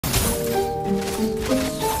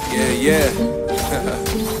yeah.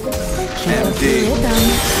 MD,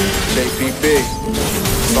 JPB,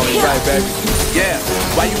 it's only right, baby. Yeah,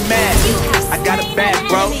 why you mad? I got a bag,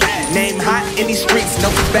 bro. Name hot in these streets, no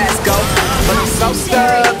Tabasco. But I'm so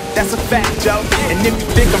stuck, that's a fact, Joe. And if you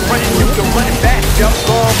think I'm running, you can run it back, Joe.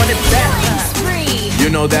 Go on, run it back. You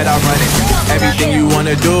know that I run it. Everything you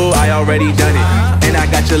wanna do, I already done it. And I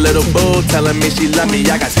got your little boo telling me she love me.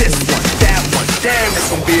 I got this one, that one. Damn, it's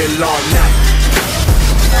gonna be a long night.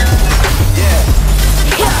 Yeah.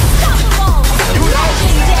 You know.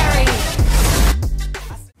 Legendary.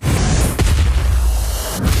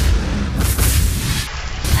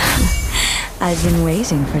 I've been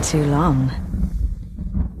waiting for too long.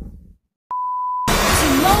 To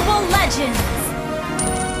Mobile Legends!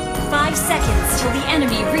 5 seconds till the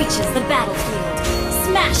enemy reaches the battlefield.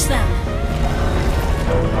 Smash them!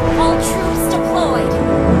 All troops deployed!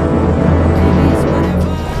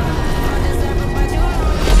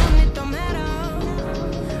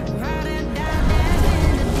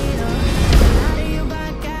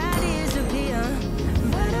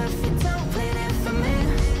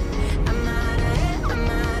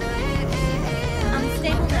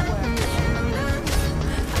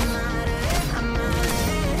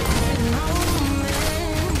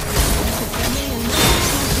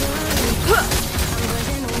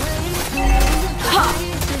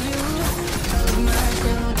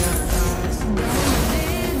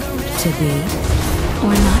 To be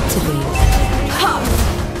or not to be.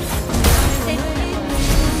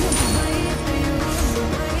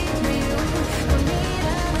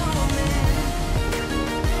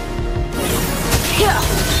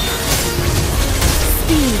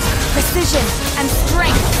 Speed, precision, and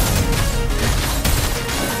strength.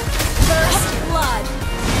 First blood.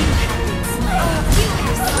 You have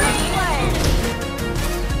been slain.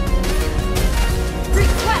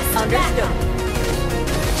 Request Understood.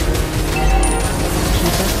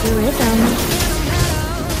 Keep up the rhythm.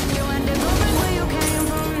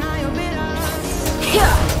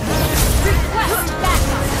 Request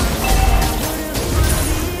backup.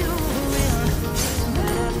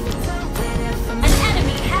 An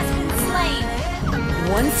enemy has been slain.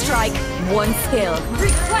 One strike, one skill.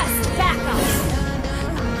 Request backup.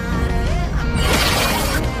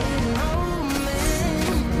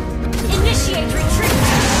 Initiate retreat.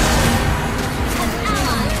 An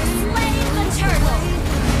ally has slain the turtle.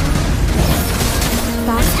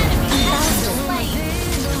 Faster An enemy and has faster. been slain.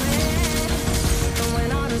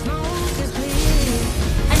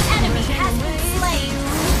 An enemy has been slain.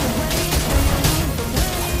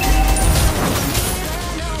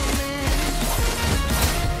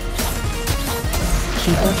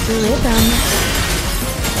 Keep up the rhythm.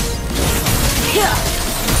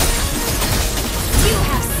 You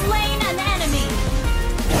have slain an enemy.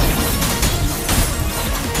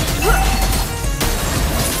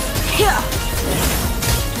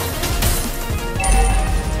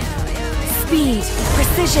 Speed,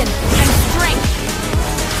 precision, and strength.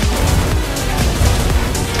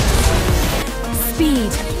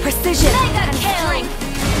 Speed, precision, Mega and kill. strength.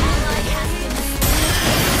 Ally has been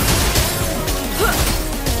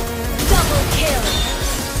double kill.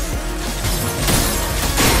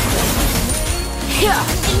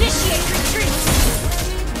 Initiate retreat.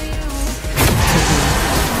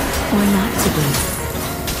 Or not to be.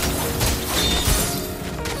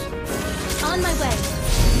 On my way.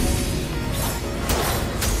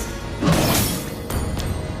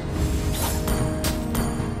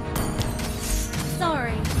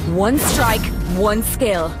 Sorry. One strike, one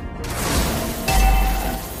skill.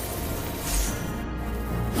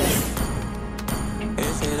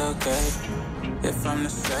 Is it okay if I'm the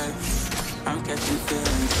same? I'm catching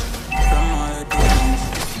feelings from all the demons.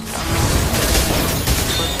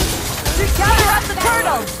 Gather up the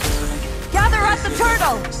turtle! Gather up the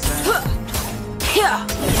turtle!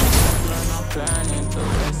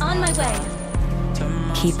 On my way.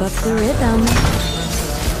 Keep up the rhythm.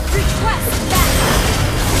 Request backup.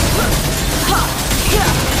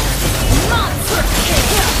 Monster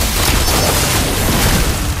kill.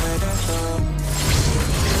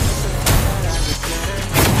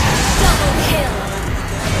 Double kill.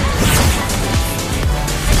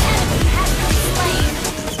 An enemy has been slain.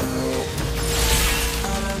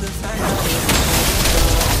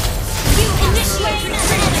 You initiate an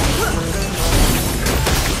enemy.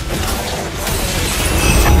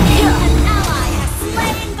 An ally has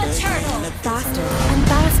slain the turtle. Faster and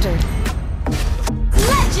faster.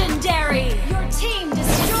 Legendary! Your team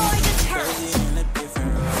destroyed a turret.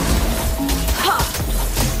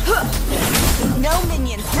 No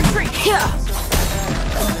minions, retreat!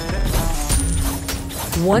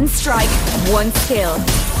 One strike, one skill.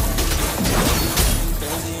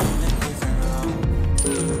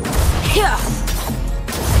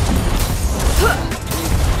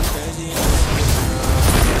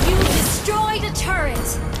 You destroyed a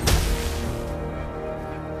turret.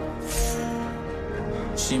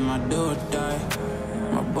 She my do or die,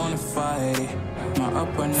 my bona fide, my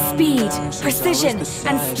up and down. Speed, precision,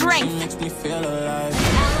 and strength. She makes me feel alive.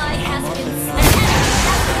 Ally has been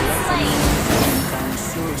slain. I'm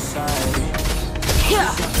suicide.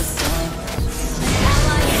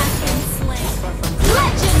 Ally has been slain.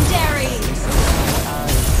 Legendary.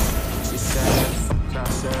 She said, fuck, I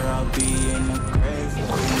said I'll be in the grave.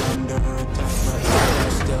 Under attack, but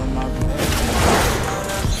you're still my baby.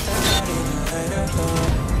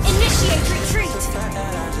 Initiate retreat.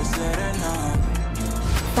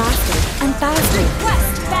 Faster and faster.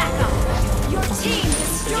 Request backup. Your team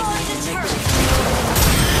destroyed the turret.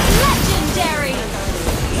 Legendary.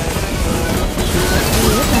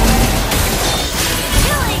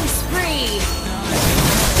 Killing spree.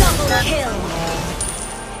 Double kill.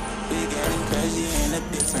 We getting crazy in a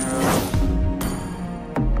different room.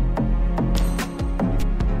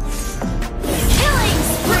 Killing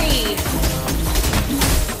spree.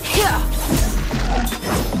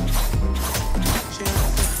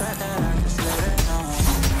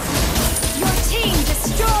 Your team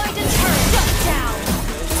destroyed a turret. Shut down.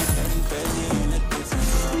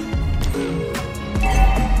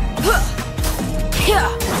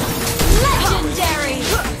 Legendary.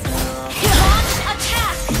 Launch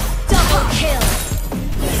attack. Double kill.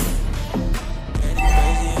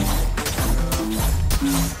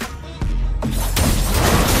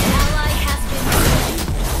 Ally has been slain.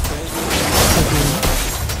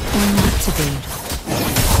 Or not to be.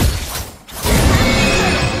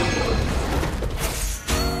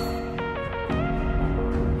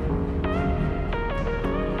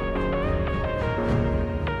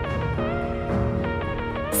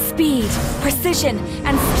 Speed, precision,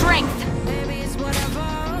 and strength.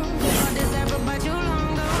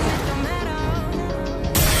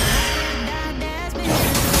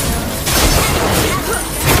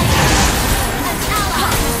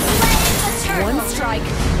 One strike,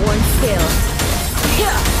 one skill.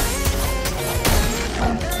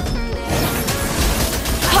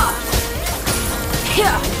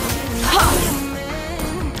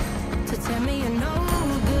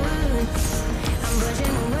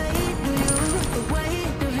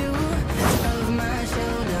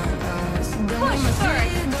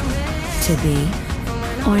 To be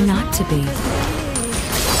or not to be.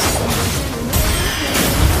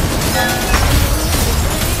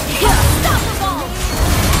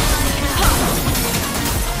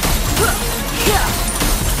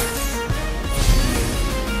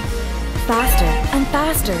 Faster and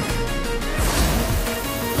faster.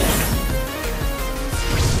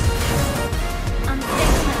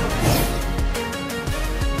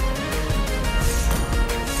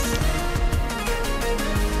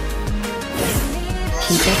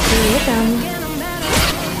 Keep up the rhythm.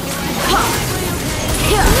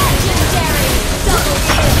 Legendary double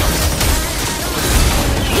kill.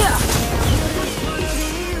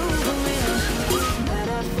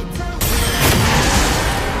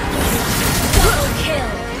 Double kill.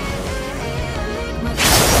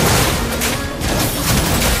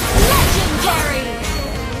 Legendary.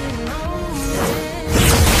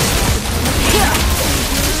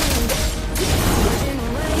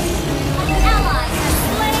 Ally has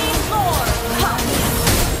slain Lord.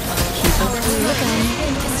 Keep up the rhythm.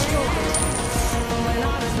 Been destroyed.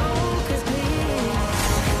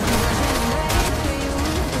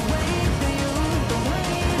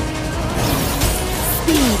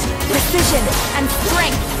 Speed, precision, and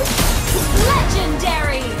strength.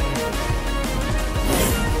 Legendary.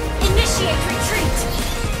 Initiate retreat.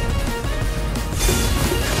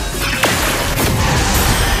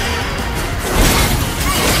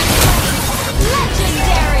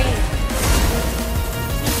 Legendary.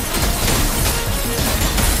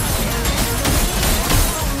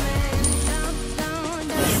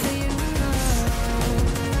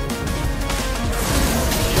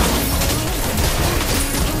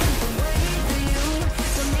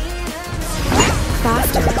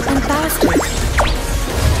 Faster and faster. You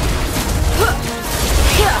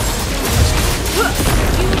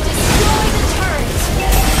destroyed the turret.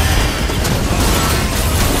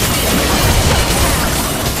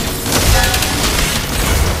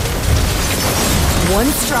 One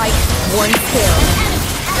strike, one kill.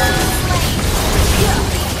 Enemy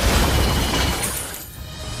slain.